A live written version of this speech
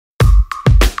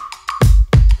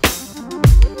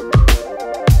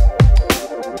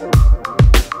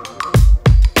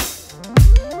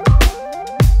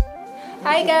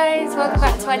welcome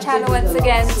back to my channel once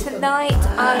again. Tonight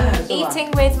I'm eating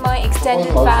with my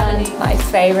extended family, my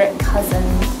favourite cousin.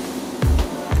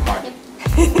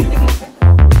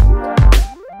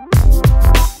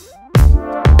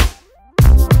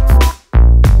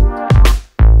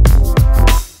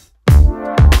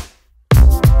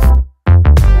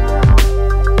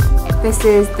 This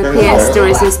is the pièce de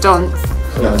résistance.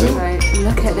 So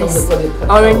look at this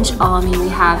orange army we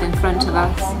have in front of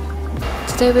us.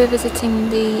 Today we're visiting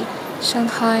the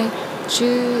Shanghai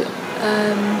Jew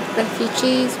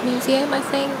Refugees Museum, I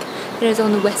think. It is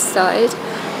on the west side.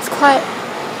 It's quite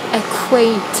a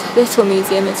quaint little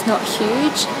museum, it's not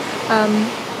huge,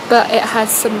 but it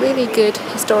has some really good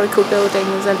historical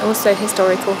buildings and also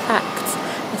historical facts.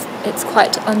 It's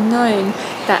quite unknown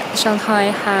that Shanghai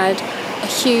had a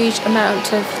huge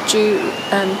amount of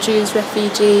Jews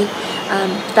refugee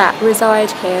that reside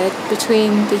here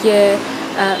between the year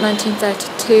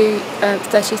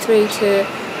 1933 to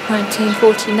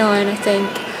 1949, I think,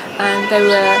 and there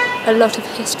were a lot of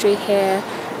history here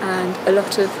and a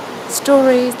lot of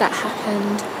stories that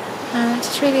happened, and I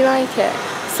just really like it.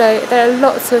 So there are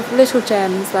lots of little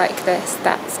gems like this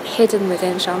that's hidden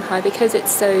within Shanghai because it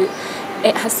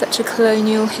has such a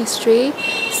colonial history,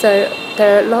 so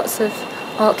there are lots of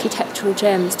architectural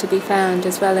gems to be found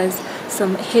as well as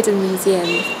some hidden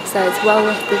museums, so it's well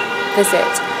worth the visit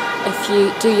if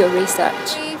you do your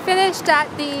research. We finished at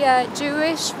the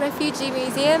Jewish Refugee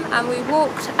Museum and we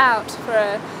walked out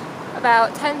for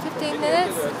about 10-15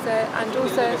 minutes, and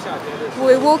also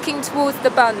we're walking towards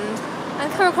the Bund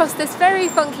and come across this very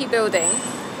funky building.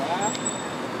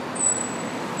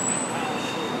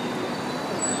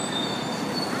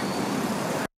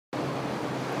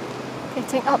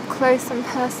 Getting up close and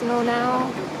personal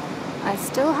now. I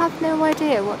still have no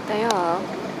idea what they are.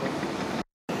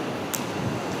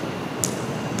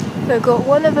 So I've got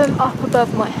one of them up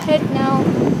above my head now.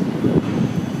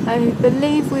 I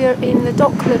believe we are in the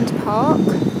Dockland Park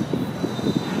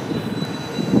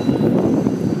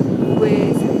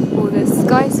with all the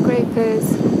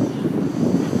skyscrapers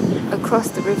across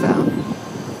the river.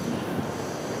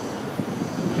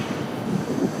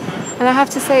 And I have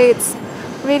to say it's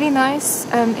really nice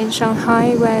in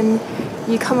Shanghai when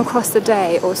you come across the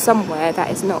day or somewhere that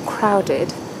is not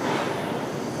crowded.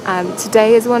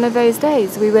 Today is one of those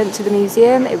days. We went to the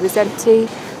museum, it was empty,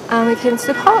 and we came to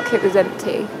the park, it was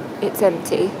empty. It's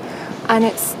empty. And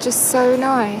it's just so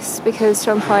nice because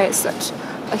Shanghai is such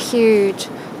a huge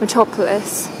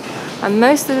metropolis, and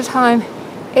most of the time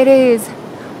it is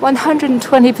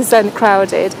 120%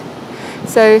 crowded.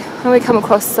 So when we come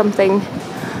across something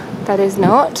that is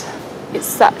not, it's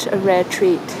such a rare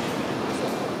treat.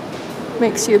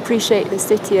 Makes you appreciate the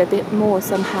city a bit more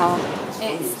somehow.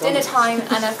 It's dinner time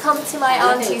and I've come to my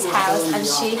auntie's house and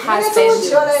she has been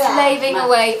slaving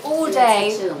away all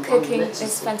day cooking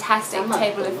this fantastic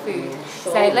table of food.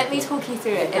 So let me talk you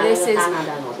through it. This is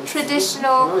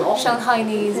traditional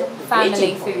Shanghainese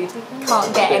family food.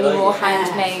 Can't get any more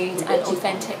handmade and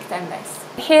authentic than this.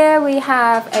 Here we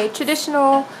have a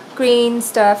traditional green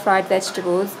stir-fried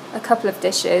vegetables, a couple of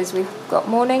dishes. We've got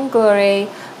morning gori,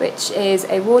 which is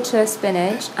a water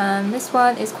spinach, and this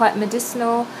one is quite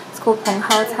medicinal. It's called peng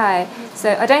hao cai.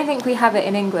 So I don't think we have it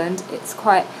in England. It's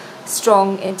quite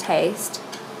strong in taste.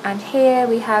 And here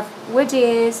we have wood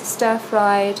ears,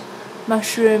 stir-fried,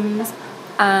 mushrooms,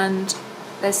 and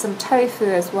there's some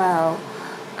tofu as well.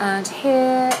 And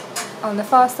here on the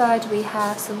far side we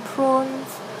have some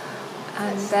prawns,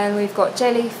 and then we've got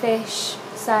jellyfish,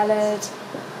 salad,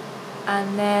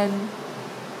 and then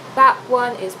that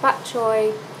one is bak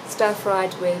choy,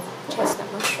 stir-fried with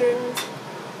chestnut mushrooms.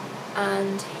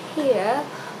 And here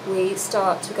we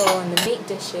start to go on the meat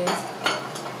dishes.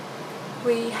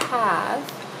 We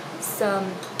have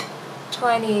some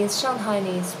Chinese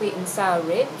Shanghainese sweet and sour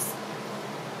ribs,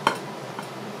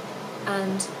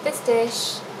 and this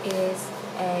dish is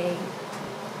a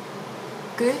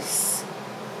goose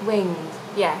wing.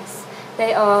 Yes,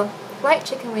 they are like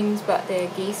chicken wings, but they're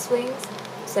geese wings,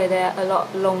 so they're a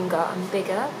lot longer and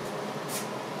bigger.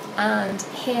 And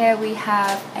here we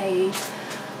have a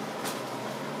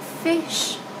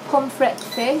fish, pomfret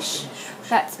fish,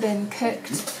 that's been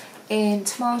cooked in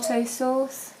tomato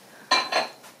sauce.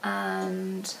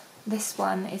 And this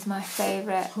one is my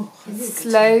favourite. It's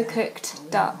slow cooked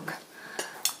duck.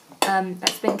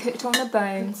 That's been cooked on the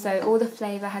bone, so all the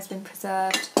flavour has been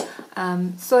preserved.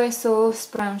 Soy sauce,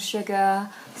 brown sugar,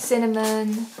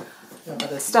 cinnamon,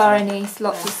 star anise,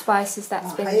 lots of spices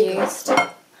that's been used.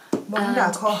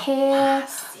 And here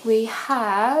we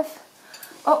have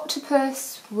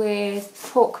octopus with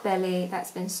pork belly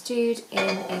that's been stewed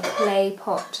in a clay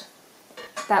pot.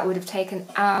 that would have taken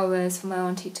hours for my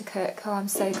auntie to cook. Oh, I'm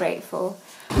so grateful.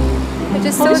 I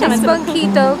just saw this funky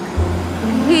dog.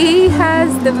 He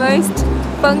has the most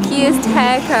funkiest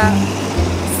haircut.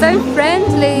 So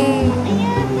friendly.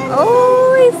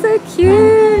 Oh, he's so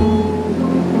cute.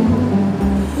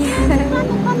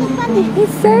 Yeah.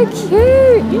 He's so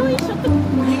cute.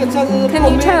 Can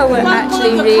you tell we're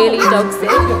actually really dog sick?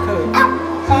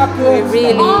 We're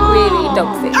really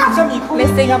dog sick.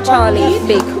 Missing Charlie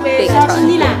big time.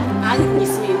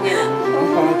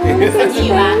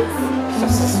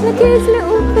 Look at his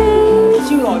little face.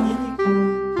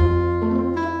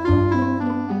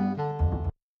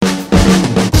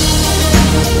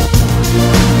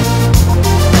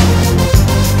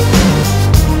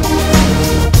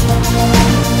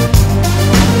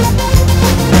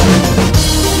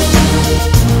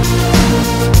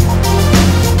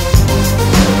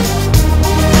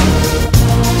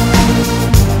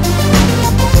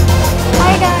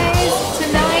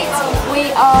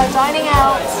 Dining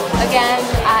out again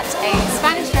at a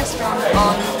Spanish restaurant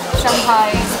on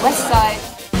Shanghai's west side.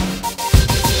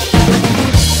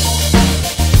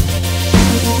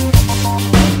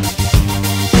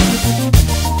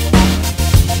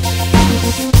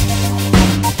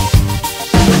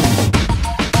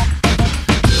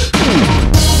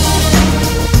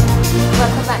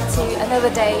 Welcome back to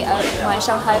another day of my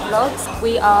Shanghai vlogs.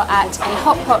 We are at a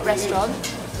hot pot restaurant.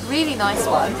 Really nice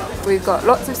one. We've got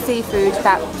lots of seafood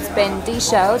that's been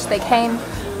deshelled. They came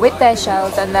with their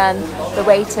shells and then the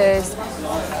waiters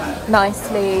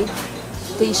nicely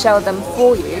deshell them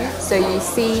for you so you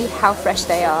see how fresh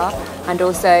they are, and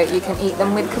also you can eat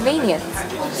them with convenience.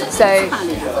 So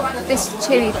this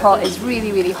chili pot is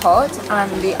really hot,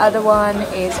 and the other one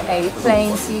is a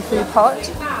plain seafood pot.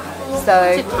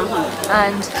 So,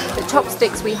 and the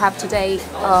chopsticks we have today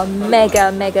are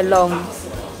mega long.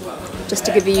 Just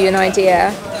to give you an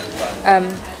idea,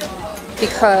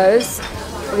 because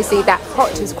obviously that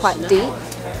pot is quite deep.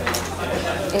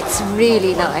 It's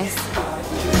really nice.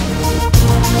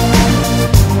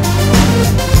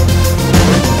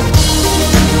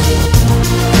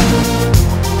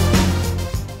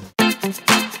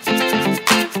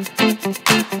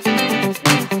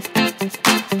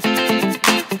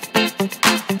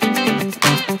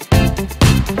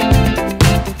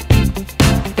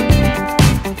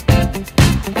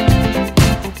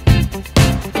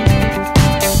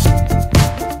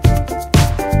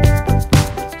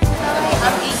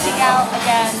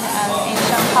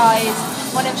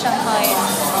 One of Shanghai's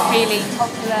really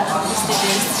popular and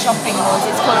prestigious shopping malls.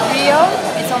 It's called Rio.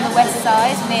 It's on the west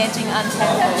side near Jing'an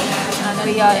Temple, and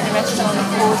we are in a restaurant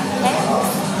called Hex.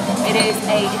 It is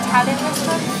an Italian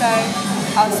restaurant, so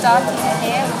our starters are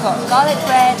here. We've got garlic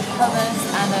bread, hummus,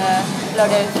 and a lot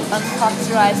of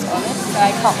unpasteurized olives, so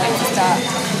I can't wait to start.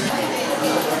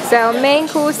 So our main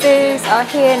courses are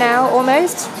here now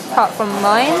almost, apart from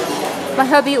mine. My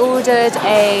hubby ordered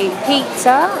a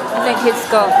pizza. I think it's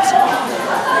got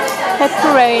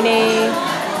pepperoni,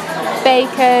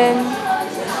 bacon,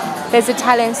 there's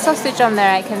Italian sausage on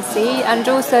there I can see, and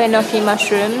also enoki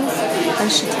mushrooms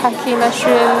and shiitake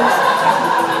mushrooms.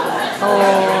 Oh,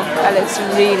 that looks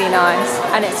really nice,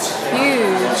 and it's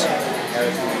huge.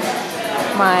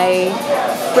 My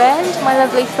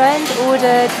lovely friend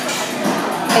ordered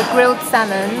a grilled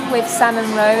salmon with salmon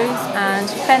roes and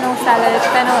fennel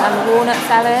and walnut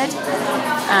salad,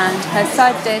 and her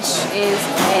side dish is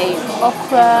a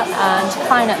okra and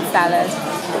pineapple salad.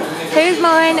 Here's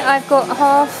mine. I've got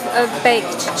half of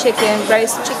baked chicken,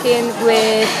 roast chicken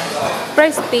with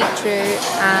roast beetroot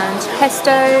and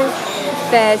pesto.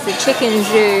 There's the chicken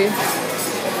jus.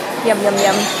 Yum yum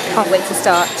yum, can't wait to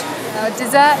start.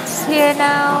 Desserts here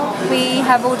now. We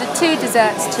have ordered 2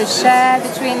 desserts to share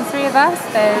between 3 of us.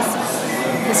 There's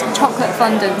this chocolate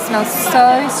fondant, smells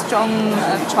so strong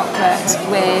of chocolate,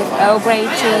 with Earl Grey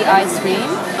tea ice cream.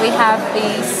 We have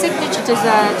the signature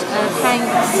dessert of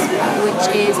Hank's,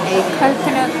 which is a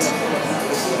coconut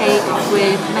cake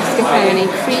with mascarpone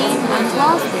cream and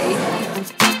raspberry.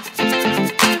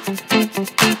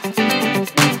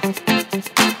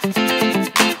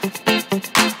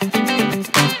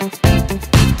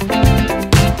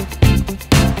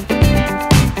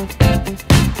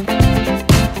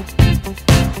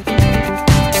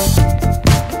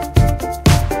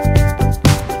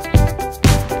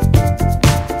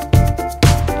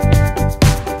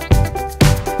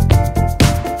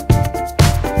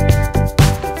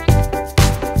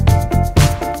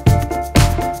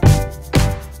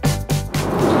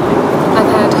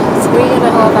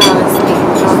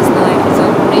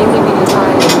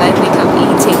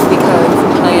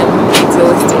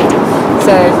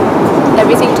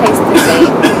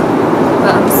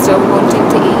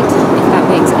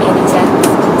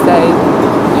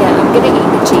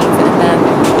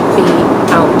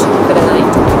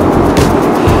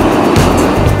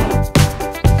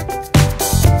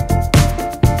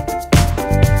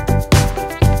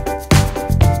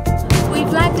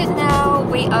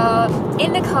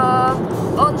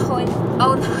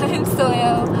 on home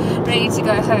soil, ready to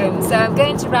go home. So I'm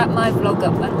going to wrap my vlog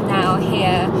up now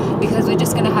here, because we're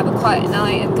just going to have a quiet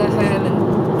night and go home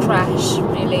and crash,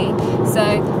 really. So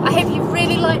I hope you've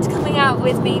really liked coming out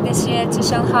with me this year to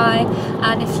Shanghai,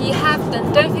 and if you have,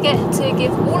 then don't forget to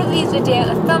give all of these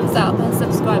videos a thumbs up and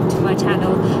subscribe to my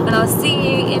channel, and I'll see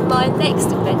you in my next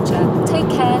adventure. Take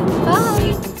care,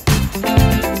 bye!